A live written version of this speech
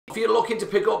If you're looking to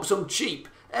pick up some cheap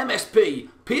MSP,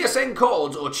 PSN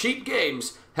codes or cheap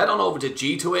games, head on over to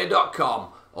g2a.com.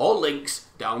 All links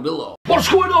down below. What's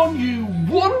going on, you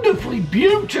wonderfully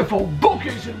beautiful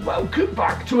buggers, and welcome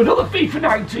back to another FIFA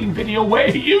 19 video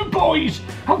where you boys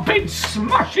have been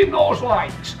smashing those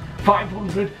likes.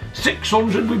 500,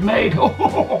 600 we've made.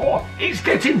 Oh, it's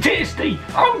getting tasty.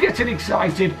 I'm getting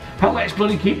excited, and let's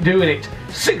bloody keep doing it.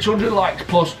 600 likes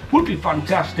plus would be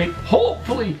fantastic.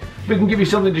 Hopefully we can give you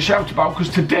something to shout about,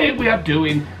 because today we are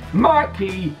doing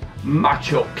marquee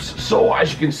matchups. So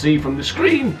as you can see from the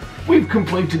screen, we've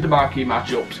completed the marquee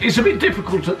matchups. It's a bit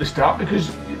difficult at the start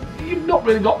because you've not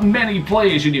really got many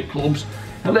players in your clubs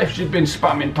unless you've been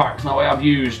spamming packs. Now I have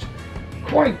used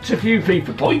quite a few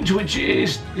FIFA points, which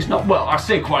is not, well, I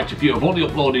say quite a few, I've only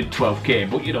uploaded 12k,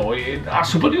 but you know,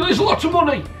 that's a lot of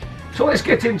money. So let's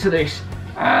get into this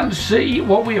and see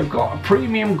what we have got. A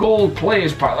premium gold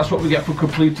players pack, that's what we get for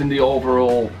completing the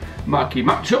overall marquee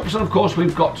matchups, and of course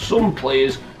we've got some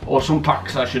players, or some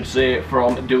packs I should say,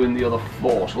 from doing the other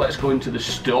four. So let's go into the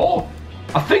store.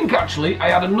 I think actually I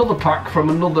had another pack from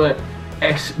another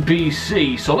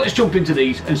SBC, so let's jump into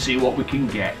these and see what we can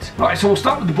get. Right, so we'll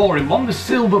start with the boring one, the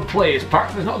silver players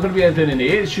pack. There's not going to be anything in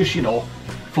here, it's just, you know,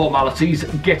 formalities,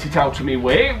 get it out of me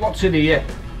way. What's in here?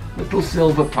 Little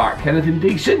silver pack, anything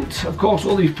decent? Of course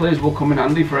all these players will come in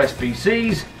handy for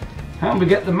SBCs. And we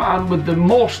get the man with the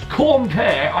most combed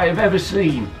hair I have ever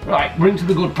seen. Right, we're into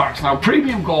the good packs now.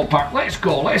 Premium gold pack, let's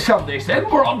go, let's have this. Then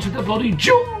we're on to the bloody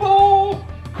jumbo.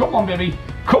 Come on, baby,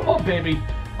 come on, baby.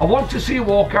 I want to see a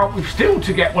walkout. We've still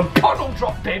to get one. Puddle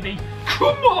drop, baby.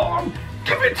 Come on,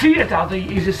 give it to your daddy.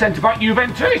 He's a centre-back,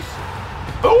 Juventus.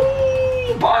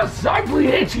 Oh,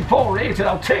 Barzagli 84 rated,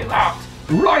 I'll take that.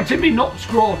 Right in me nut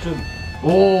scrotum.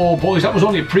 Oh boys, that was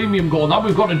only a premium gold. Now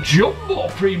we've got a jumbo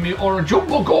premium, or a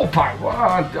jumbo gold pack. Well,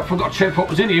 I forgot to check what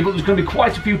was in here, but there's going to be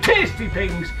quite a few tasty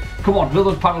things. Come on,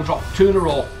 another paddle drop, 2 in a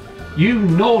row. You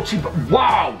naughty, but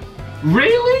wow,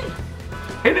 really?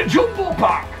 In a jumbo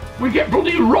pack, we get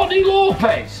bloody Ronnie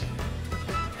Lopez.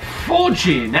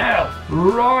 Fudging hell.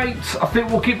 Right, I think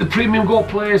we'll keep the premium gold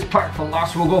players pack for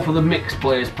last. We'll go for the mixed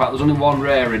players pack. There's only one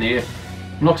rare in here.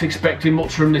 Not expecting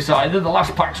much from this either. The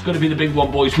last pack's going to be the big one,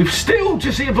 boys. We've still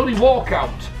to see a bloody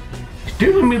walkout. It's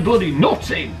doing me bloody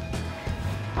nutting.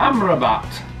 Amrabat.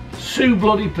 Sue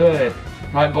bloody Perb.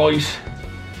 Right, boys.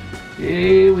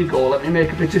 Here we go. Let me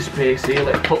make a bit of space here.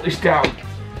 Let's put this down.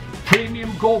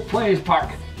 Premium gold players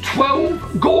pack.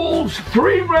 12 golds,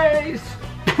 3 rares.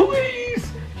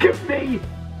 Please give me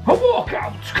a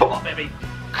walkout. Come on, baby.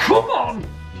 Come on.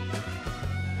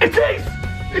 It is.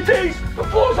 It is! The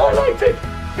floor's highlighted!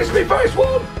 It's my first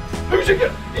one! Who's it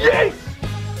going? Yes!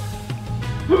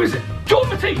 Who is it?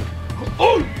 Jormateep!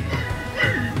 Oh!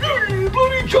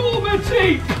 Bloody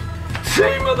Jormateep!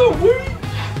 Team of the week!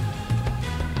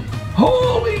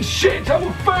 Holy shit!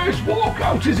 Our first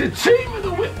walkout is a team of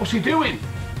the week! What's he doing?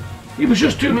 He was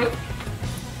just doing a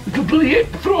little bloody hip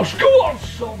thrust. Go on,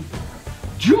 son!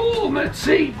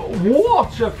 Jormateep!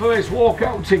 What a first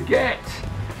walkout to get!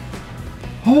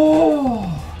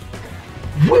 Oh!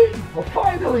 We have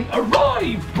finally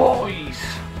arrived, boys!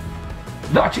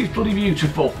 That is bloody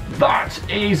beautiful. That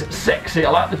is sexy. I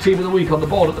like the team of the week on the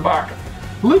board at the back.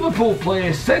 Liverpool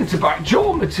player, centre-back,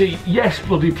 Jormateep. Yes,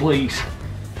 bloody please.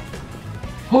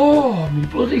 Oh, me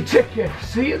bloody ticker.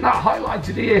 Seeing that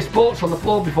highlighted EA Sports on the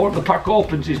floor before the pack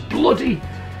opens is bloody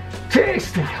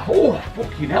tasty. Oh,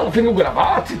 fucking hell, I think I'm going to have a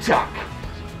heart attack.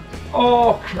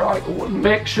 Oh, crap.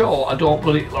 Make sure I don't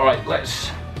bloody... Alright, let's...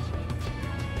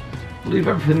 leave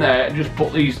everything there and just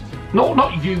put these... No,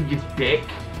 not you, you dick.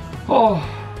 Oh.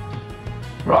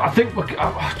 Right, I think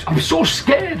I'm so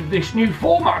scared of this new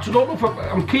format. I don't know if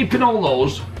I'm keeping all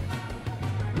those.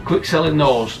 Quick selling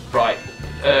those. Right.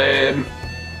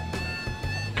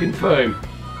 Confirm.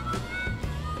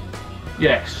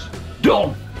 Yes.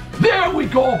 Done. There we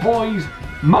go, boys.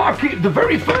 Marquee, the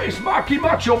very first marquee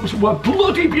matchups were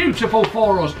bloody beautiful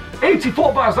for us.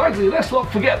 84 Barzagli, let's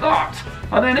not forget that.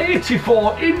 And then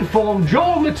 84 informed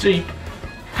Jormateep.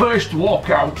 First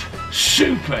walkout.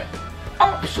 Super.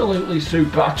 Absolutely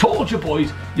super. I told you,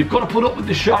 boys, you've got to put up with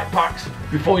the shite packs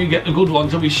before you get the good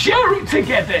ones, and we share it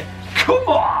together. Come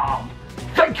on.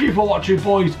 Thank you for watching,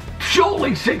 boys.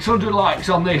 Surely 600 likes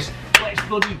on this. Let's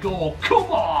bloody go.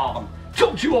 Come on.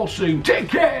 Talk to you all soon. Take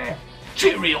care.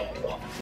 Cheerio.